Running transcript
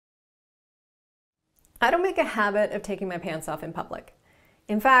I don't make a habit of taking my pants off in public.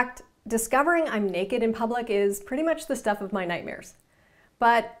 In fact, discovering I'm naked in public is pretty much the stuff of my nightmares.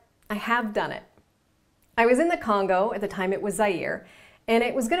 But I have done it. I was in the Congo, at the time it was Zaire, and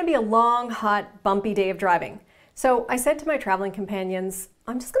it was going to be a long, hot, bumpy day of driving. So I said to my traveling companions,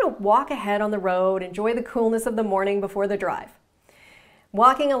 I'm just going to walk ahead on the road, enjoy the coolness of the morning before the drive.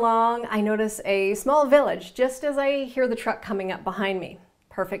 Walking along, I notice a small village just as I hear the truck coming up behind me.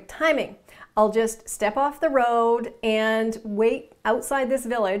 Perfect timing. I'll just step off the road and wait outside this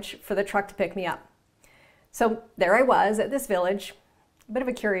village for the truck to pick me up. So there I was at this village, a bit of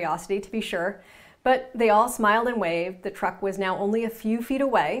a curiosity to be sure, but they all smiled and waved. The truck was now only a few feet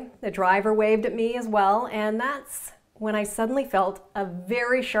away. The driver waved at me as well, and that's when I suddenly felt a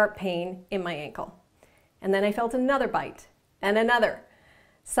very sharp pain in my ankle. And then I felt another bite and another.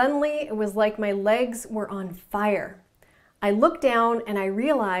 Suddenly it was like my legs were on fire. I looked down and I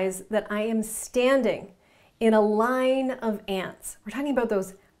realized that I am standing in a line of ants. We're talking about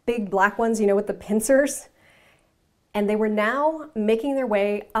those big black ones, you know, with the pincers. And they were now making their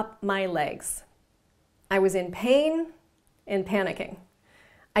way up my legs. I was in pain and panicking.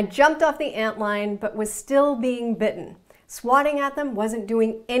 I jumped off the ant line, but was still being bitten. Swatting at them wasn't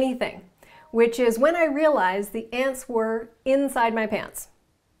doing anything, which is when I realized the ants were inside my pants.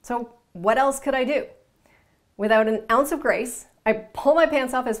 So what else could I do? Without an ounce of grace, I pull my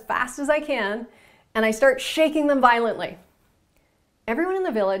pants off as fast as I can, and I start shaking them violently. Everyone in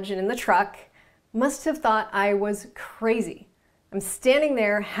the village and in the truck must have thought I was crazy. I'm standing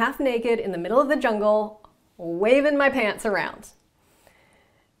there half naked in the middle of the jungle, waving my pants around.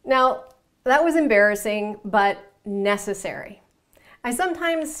 Now, that was embarrassing, but necessary. I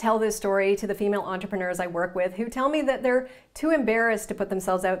sometimes tell this story to the female entrepreneurs I work with who tell me that they're too embarrassed to put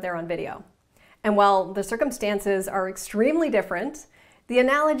themselves out there on video. And while the circumstances are extremely different, the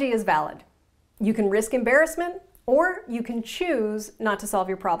analogy is valid. You can risk embarrassment, or you can choose not to solve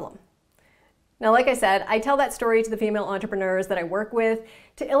your problem. Now, like I said, I tell that story to the female entrepreneurs that I work with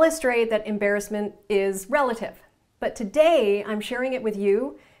to illustrate that embarrassment is relative. But today, I'm sharing it with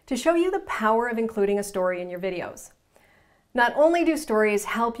you to show you the power of including a story in your videos. Not only do stories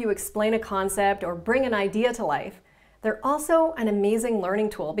help you explain a concept or bring an idea to life, they're also an amazing learning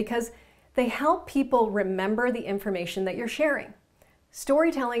tool because they help people remember the information that you're sharing.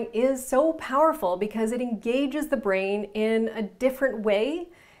 Storytelling is so powerful because it engages the brain in a different way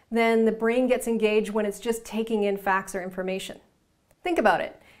than the brain gets engaged when it's just taking in facts or information. Think about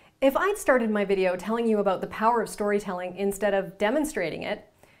it. If I'd started my video telling you about the power of storytelling instead of demonstrating it,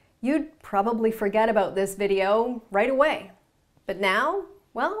 you'd probably forget about this video right away. But now,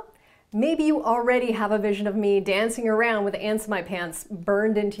 well, maybe you already have a vision of me dancing around with ants in my pants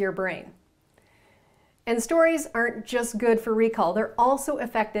burned into your brain. And stories aren't just good for recall, they're also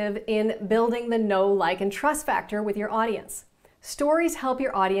effective in building the know, like, and trust factor with your audience. Stories help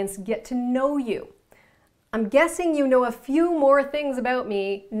your audience get to know you. I'm guessing you know a few more things about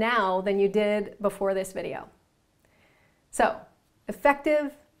me now than you did before this video. So,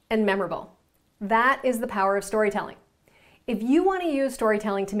 effective and memorable. That is the power of storytelling. If you want to use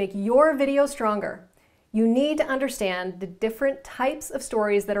storytelling to make your video stronger, you need to understand the different types of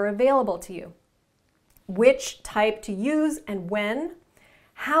stories that are available to you, which type to use and when,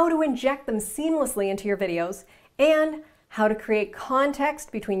 how to inject them seamlessly into your videos, and how to create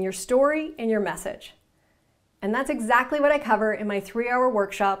context between your story and your message. And that's exactly what I cover in my 3-hour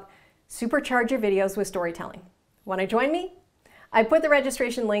workshop, Supercharge Your Videos with Storytelling. Want to join me? I put the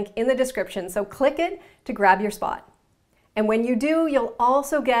registration link in the description, so click it to grab your spot. And when you do, you'll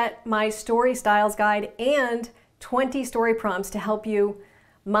also get my story styles guide and 20 story prompts to help you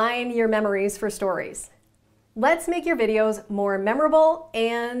mine your memories for stories. Let's make your videos more memorable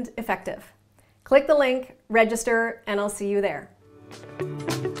and effective. Click the link, register, and I'll see you there.